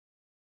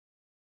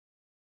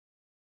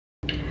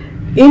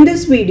In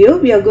this video,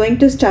 we are going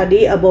to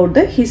study about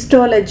the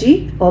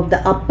histology of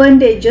the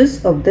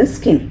appendages of the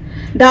skin.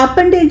 The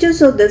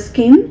appendages of the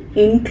skin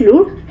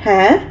include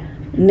hair,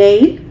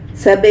 nail,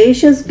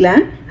 sebaceous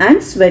gland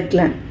and sweat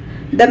gland.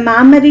 The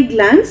mammary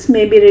glands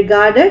may be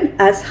regarded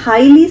as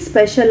highly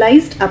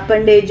specialized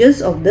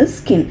appendages of the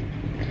skin.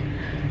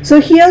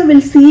 So here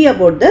we'll see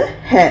about the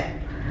hair.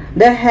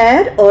 The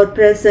hair are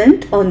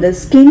present on the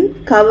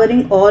skin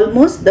covering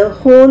almost the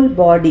whole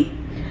body.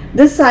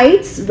 The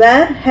sites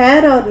where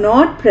hair are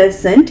not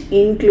present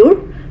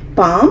include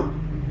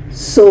palm,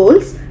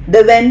 soles,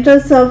 the ventral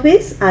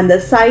surface and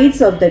the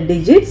sides of the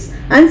digits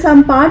and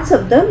some parts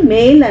of the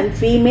male and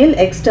female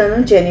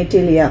external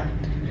genitalia.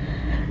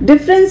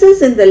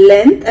 Differences in the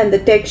length and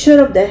the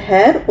texture of the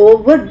hair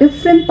over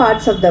different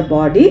parts of the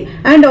body,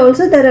 and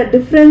also there are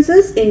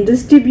differences in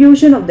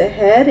distribution of the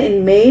hair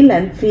in male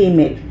and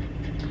female.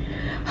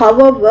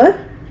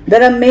 However,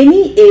 there are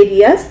many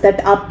areas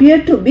that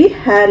appear to be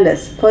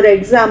hairless. For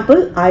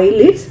example,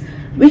 eyelids,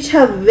 which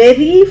have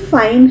very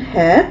fine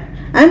hair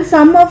and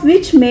some of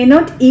which may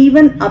not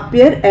even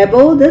appear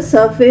above the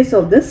surface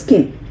of the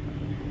skin.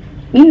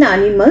 In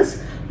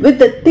animals with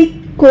a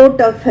thick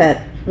coat of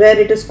hair, where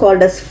it is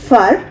called as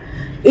fur,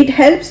 it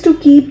helps to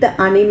keep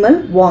the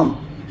animal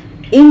warm.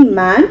 In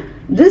man,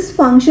 this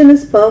function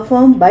is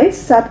performed by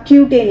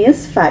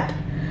subcutaneous fat.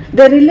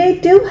 The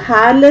relative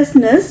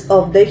hairlessness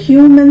of the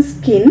human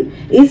skin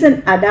is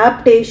an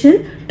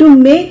adaptation to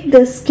make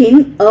the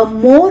skin a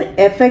more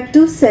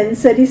effective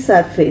sensory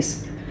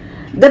surface.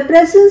 The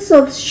presence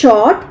of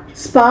short,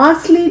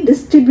 sparsely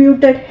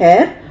distributed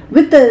hair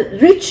with a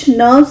rich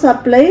nerve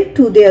supply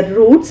to their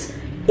roots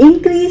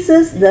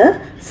increases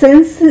the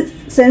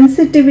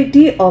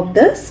sensitivity of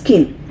the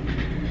skin.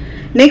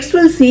 Next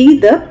we'll see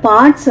the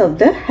parts of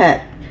the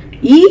hair.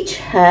 Each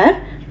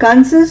hair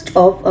consists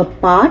of a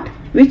part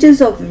which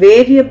is of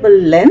variable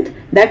length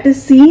that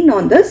is seen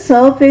on the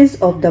surface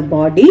of the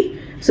body.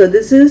 So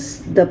this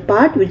is the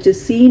part which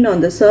is seen on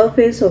the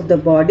surface of the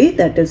body,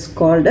 that is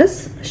called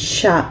as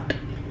shaft.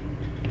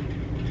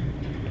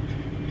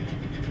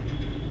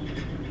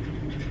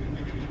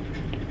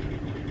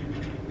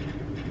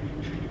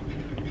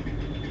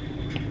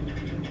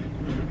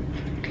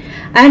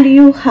 And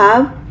you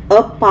have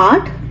a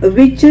part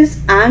which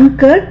is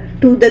anchored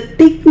to the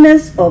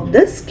thickness of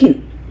the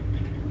skin.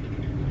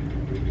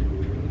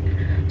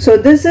 So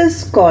this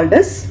is called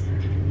as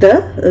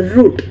the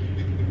root.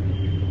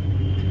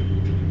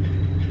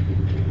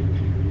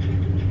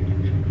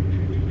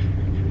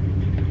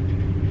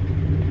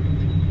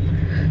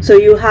 So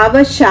you have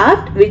a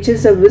shaft which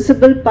is a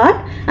visible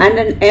part and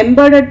an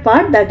embedded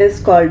part that is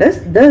called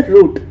as the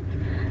root.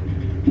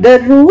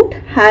 The root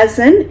has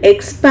an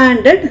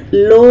expanded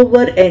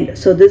lower end.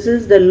 So this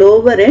is the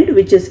lower end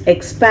which is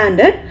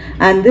expanded,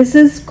 and this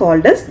is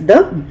called as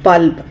the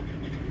bulb.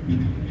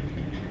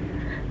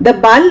 The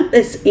bulb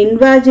is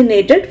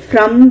invaginated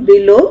from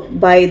below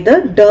by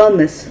the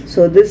dermis.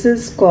 So this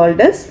is called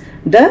as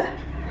the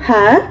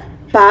hair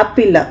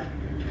papilla.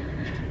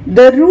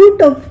 The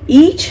root of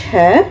each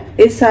hair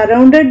is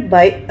surrounded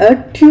by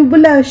a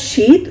tubular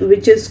sheath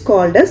which is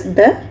called as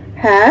the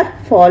hair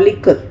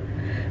follicle.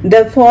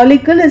 The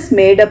follicle is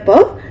made up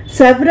of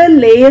several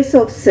layers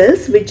of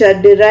cells which are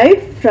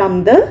derived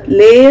from the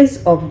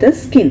layers of the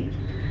skin.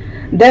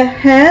 The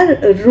hair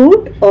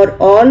root are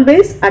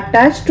always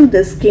attached to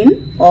the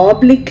skin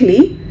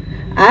obliquely.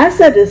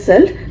 As a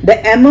result,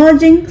 the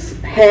emerging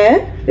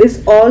hair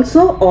is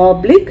also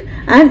oblique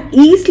and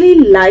easily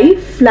lie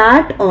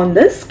flat on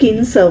the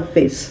skin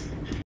surface.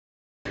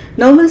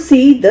 Now we'll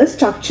see the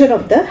structure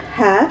of the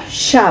hair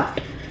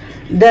shaft.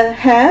 The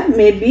hair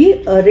may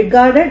be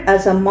regarded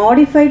as a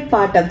modified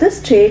part of the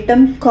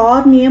stratum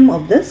corneum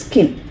of the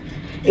skin.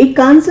 It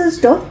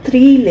consists of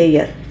three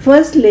layers.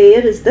 First layer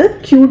is the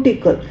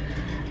cuticle.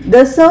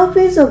 The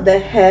surface of the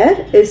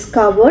hair is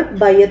covered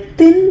by a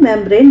thin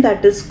membrane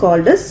that is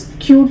called as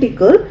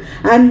cuticle,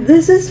 and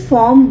this is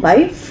formed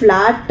by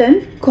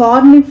flattened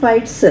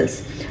cornified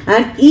cells,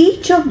 and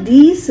each of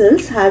these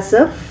cells has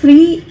a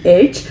free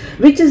edge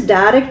which is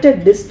directed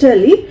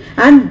distally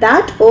and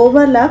that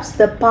overlaps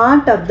the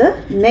part of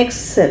the next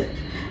cell.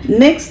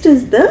 Next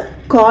is the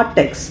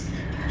cortex.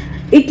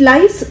 It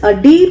lies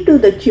deep to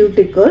the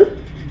cuticle.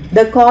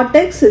 The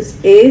cortex is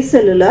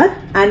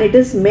acellular and it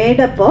is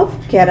made up of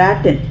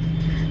keratin.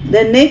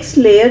 The next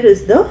layer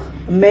is the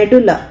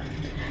medulla.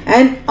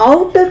 An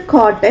outer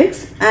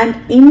cortex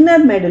and inner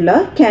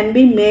medulla can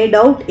be made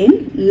out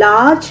in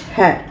large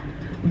hair,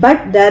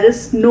 but there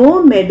is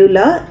no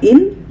medulla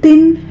in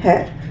thin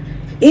hair.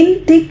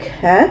 In thick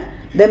hair,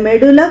 the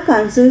medulla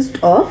consists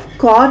of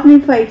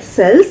cornified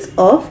cells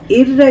of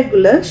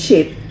irregular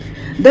shape.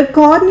 The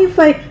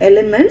cornified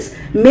elements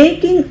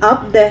making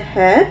up the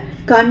hair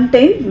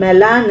contain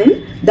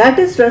melanin that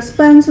is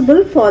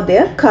responsible for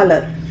their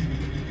color.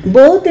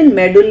 Both in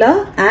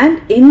medulla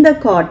and in the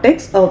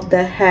cortex of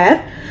the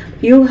hair,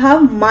 you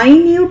have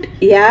minute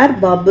air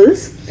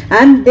bubbles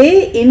and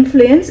they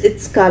influence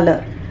its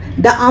color.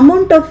 The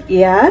amount of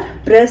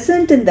air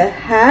present in the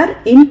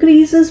hair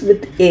increases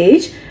with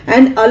age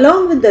and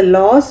along with the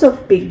loss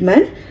of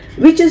pigment,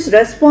 which is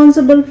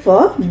responsible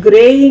for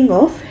graying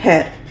of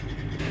hair.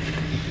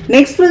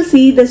 Next we'll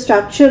see the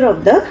structure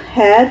of the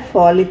hair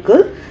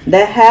follicle.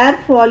 The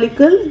hair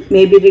follicle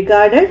may be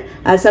regarded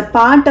as a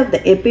part of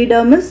the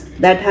epidermis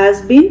that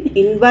has been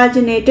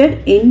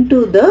invaginated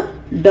into the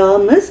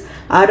dermis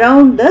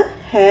around the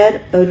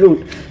hair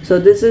root. So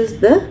this is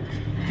the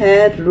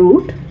hair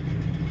root.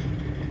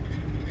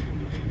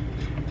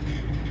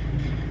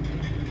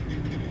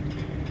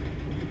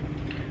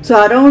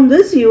 So around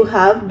this you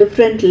have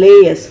different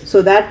layers.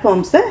 So that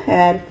forms the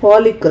hair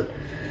follicle.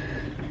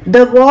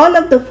 The wall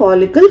of the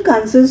follicle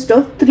consists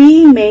of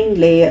three main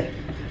layers.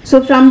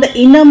 So from the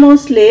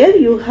innermost layer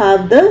you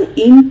have the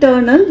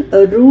internal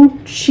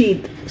root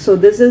sheath. So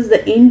this is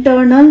the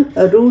internal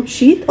root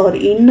sheath or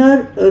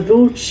inner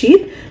root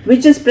sheath,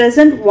 which is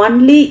present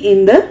only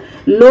in the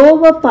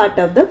lower part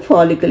of the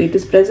follicle. It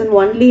is present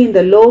only in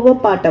the lower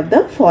part of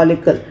the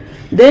follicle.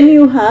 Then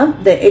you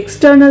have the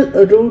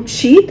external root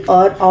sheath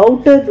or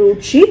outer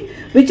root sheath,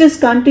 which is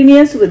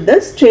continuous with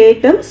the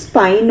stratum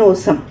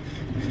spinosum.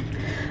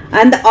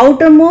 And the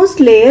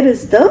outermost layer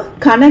is the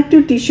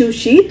connective tissue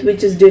sheath,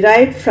 which is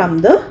derived from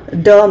the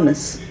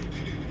dermis.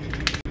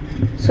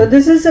 So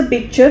this is a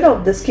picture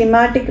of the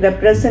schematic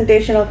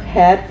representation of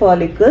hair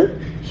follicle.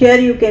 Here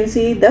you can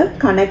see the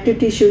connective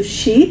tissue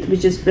sheath,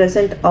 which is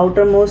present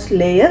outermost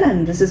layer,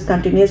 and this is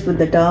continuous with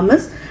the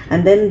dermis,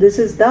 and then this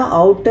is the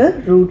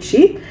outer root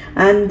sheath,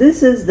 and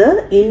this is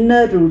the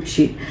inner root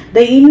sheath.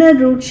 The inner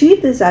root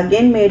sheath is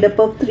again made up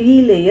of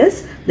three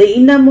layers. The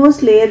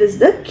innermost layer is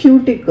the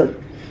cuticle.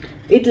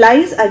 It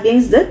lies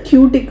against the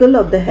cuticle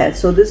of the hair.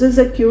 So this is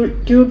a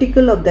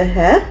cuticle of the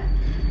hair,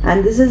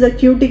 and this is a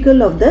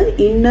cuticle of the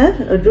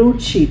inner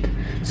root sheath.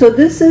 So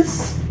this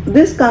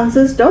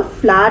consists of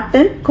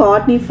flattened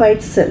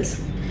cornified cells.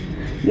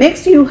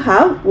 Next you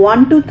have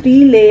 1 to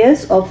 3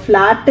 layers of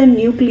flattened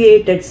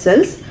nucleated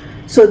cells.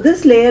 So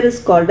this layer is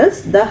called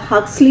as the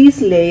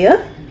Huxley's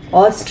layer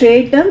or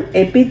stratum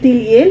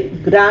epithelial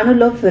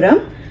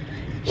granulophorum.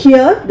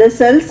 Here the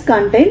cells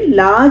contain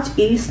large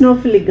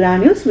eosinophilic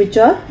granules, which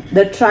are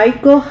the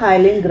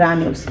trichohyalin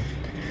granules.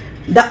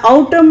 The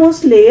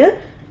outermost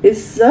layer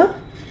is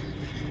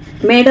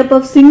made up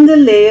of single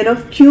layer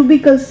of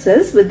cubical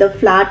cells with the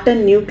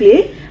flattened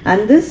nuclei,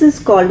 and this is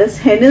called as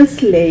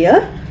Hennell's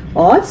layer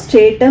or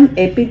stratum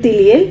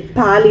epithelial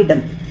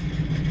pallidum.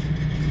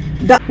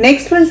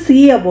 Next we'll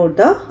see about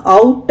the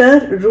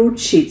outer root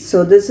sheath.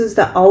 So this is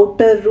the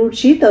outer root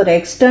sheath or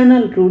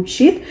external root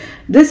sheath.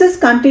 This is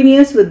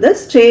continuous with the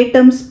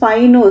stratum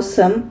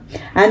spinosum,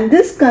 and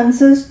this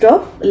consists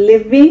of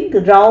living,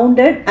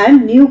 rounded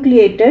and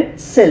nucleated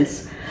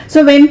cells.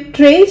 So when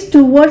traced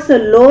towards the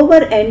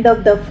lower end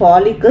of the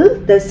follicle,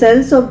 the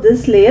cells of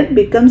this layer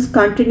becomes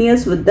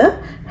continuous with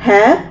the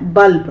hair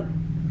bulb.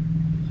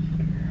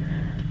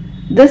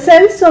 The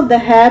cells of the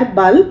hair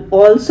bulb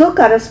also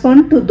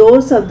correspond to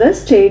those of the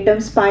stratum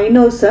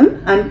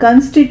spinosum and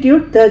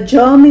constitute the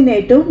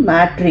germinative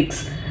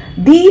matrix.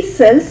 These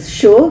cells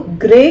show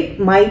great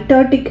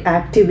mitotic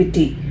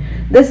activity.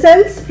 The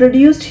cells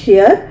produced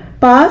here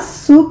pass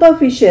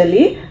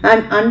superficially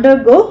and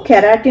undergo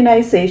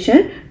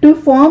keratinization to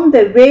form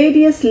the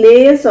various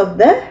layers of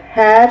the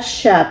hair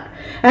shaft,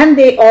 and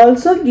they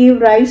also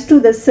give rise to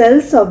the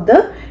cells of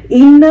the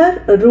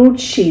inner root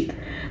sheath.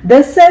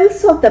 The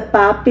cells of the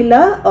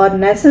papilla are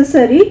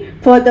necessary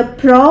for the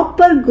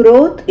proper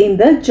growth in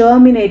the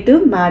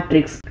germinative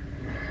matrix.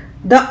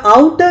 The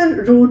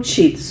outer root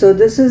sheath, so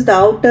this is the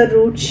outer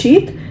root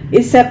sheath,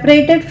 is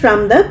separated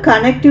from the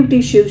connective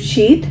tissue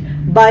sheath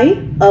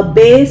by a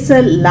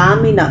basal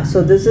lamina.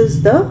 So this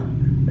is the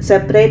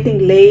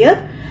separating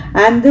layer,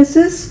 and this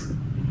is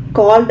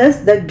called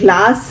as the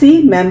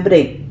glassy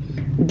membrane.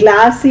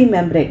 Glassy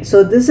membrane.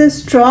 So this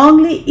is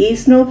strongly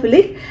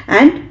eosinophilic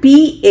and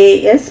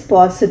PAS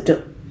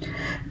positive.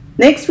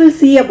 Next we'll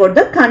see about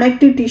the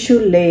connective tissue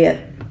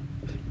layer.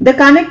 The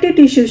connective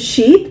tissue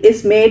sheath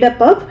is made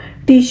up of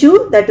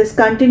tissue that is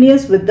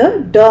continuous with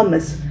the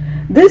dermis.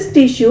 This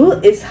tissue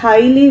is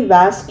highly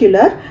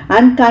vascular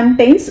and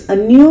contains a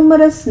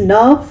numerous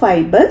nerve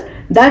fibers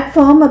that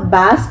form a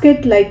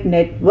basket-like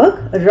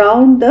network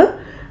around the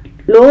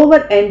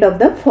lower end of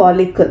the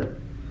follicle.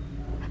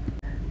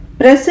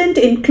 Present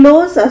in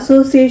close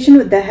association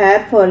with the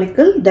hair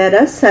follicle, there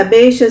are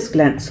sebaceous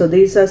glands. So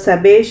these are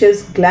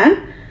sebaceous glands,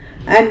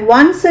 and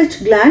one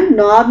such gland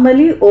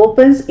normally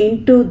opens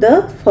into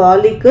the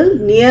follicle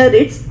near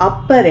its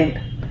upper end.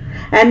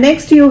 And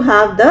next you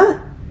have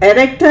the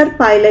Erector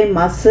pili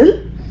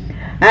muscle,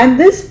 and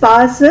this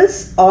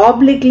passes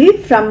obliquely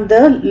from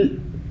the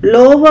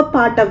lower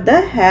part of the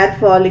hair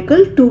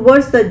follicle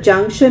towards the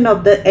junction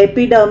of the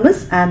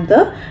epidermis and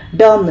the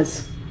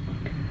dermis.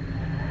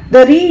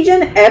 The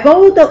region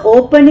above the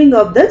opening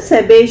of the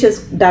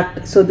sebaceous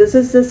duct. So this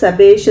is the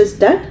sebaceous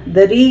duct.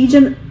 The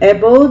region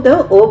above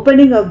the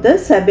opening of the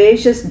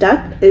sebaceous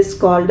duct is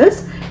called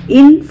as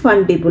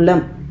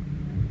infundibulum.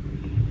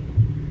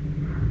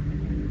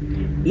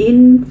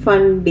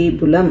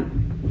 infundibulum.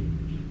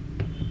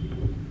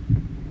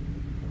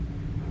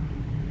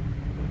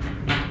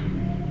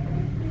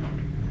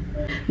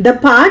 The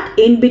part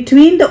in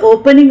between the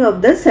opening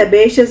of the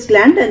sebaceous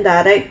gland and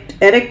the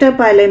erector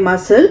pili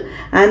muscle,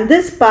 and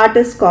this part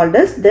is called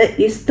as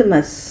the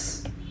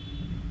isthmus.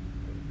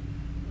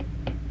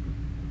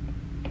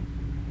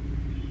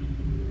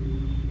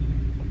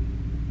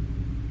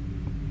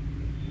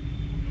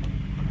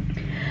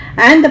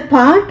 And the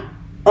part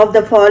of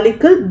the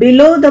follicle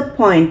below the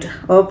point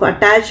of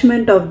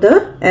attachment of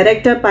the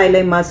erector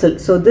pili muscle.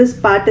 So this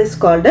part is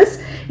called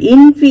as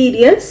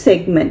inferior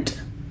segment.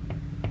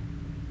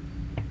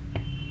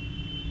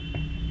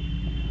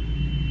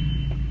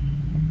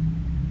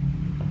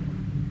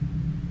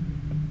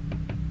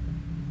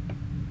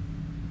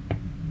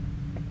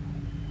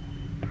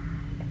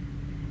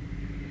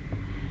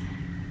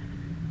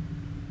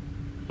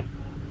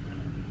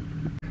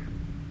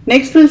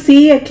 Next we'll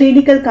see a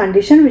clinical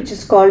condition which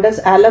is called as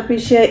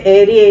Alopecia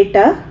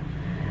Areata.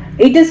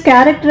 It is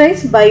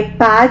characterized by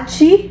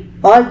patchy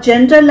or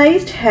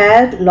generalized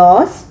hair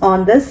loss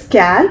on the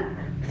scalp,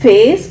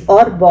 face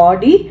or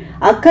body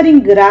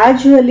occurring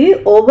gradually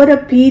over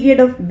a period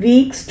of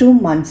weeks to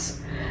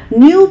months.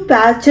 New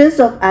patches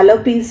of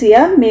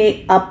alopecia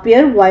may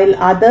appear while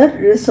others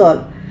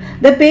resolve.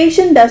 The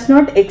patient does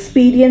not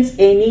experience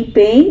any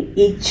pain,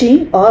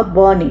 itching or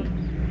burning.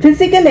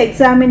 Physical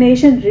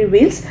examination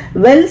reveals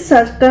well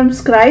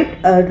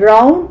circumscribed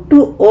round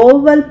to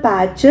oval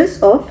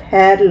patches of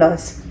hair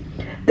loss.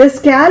 The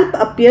scalp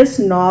appears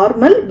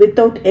normal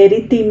without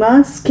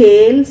erythema,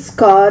 scale,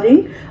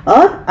 scarring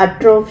or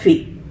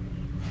atrophy.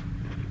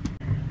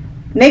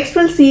 Next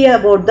we'll see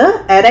about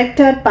the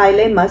erector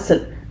pili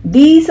muscle.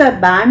 These are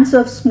bands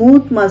of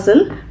smooth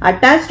muscle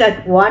attached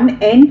at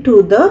one end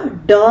to the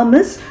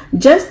dermis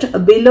just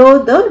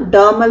below the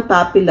dermal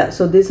papilla.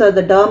 So these are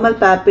the dermal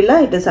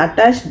papilla. It is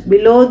attached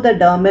below the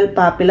dermal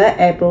papilla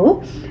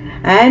above,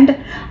 and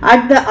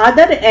at the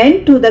other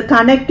end to the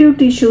connective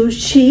tissue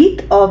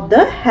sheath of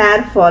the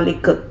hair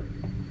follicle.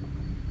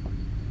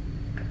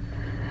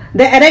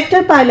 The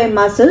erector pili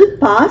muscle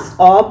passes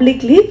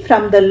obliquely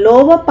from the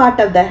lower part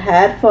of the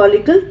hair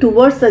follicle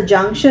towards the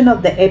junction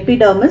of the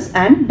epidermis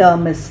and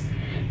dermis.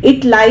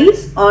 It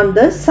lies on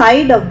the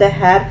side of the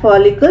hair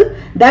follicle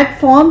that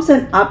forms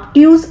an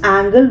obtuse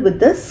angle with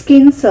the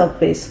skin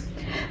surface.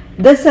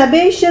 The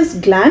sebaceous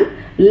gland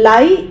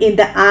lie in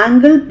the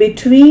angle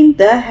between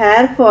the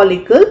hair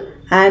follicle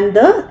and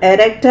the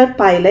erector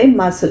pili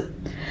muscle.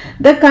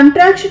 The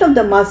contraction of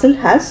the muscle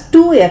has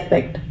two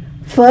effects.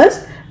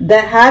 First, the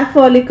hair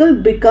follicle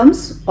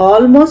becomes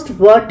almost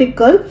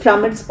vertical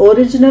from its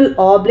original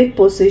oblique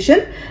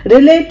position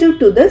relative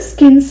to the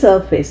skin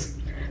surface.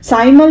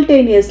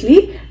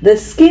 Simultaneously, the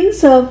skin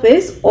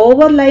surface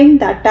overlying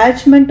the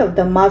attachment of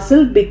the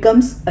muscle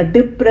becomes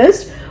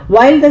depressed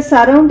while the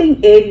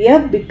surrounding area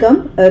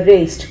becomes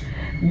raised.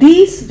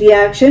 These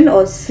reactions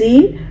are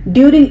seen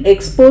during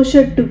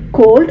exposure to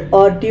cold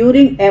or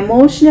during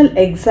emotional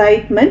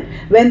excitement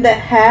when the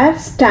hair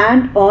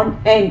stands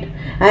on end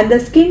and the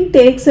skin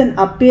takes an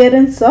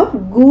appearance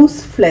of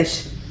goose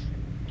flesh.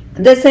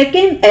 The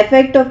second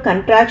effect of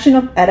contraction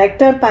of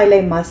erector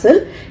pili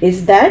muscle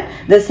is that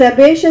the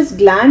sebaceous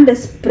gland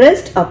is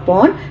pressed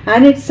upon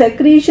and its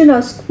secretion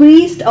are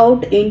squeezed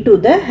out into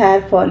the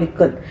hair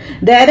follicle.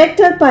 The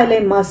erector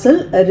pili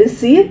muscle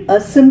receives a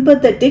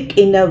sympathetic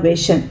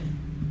innervation.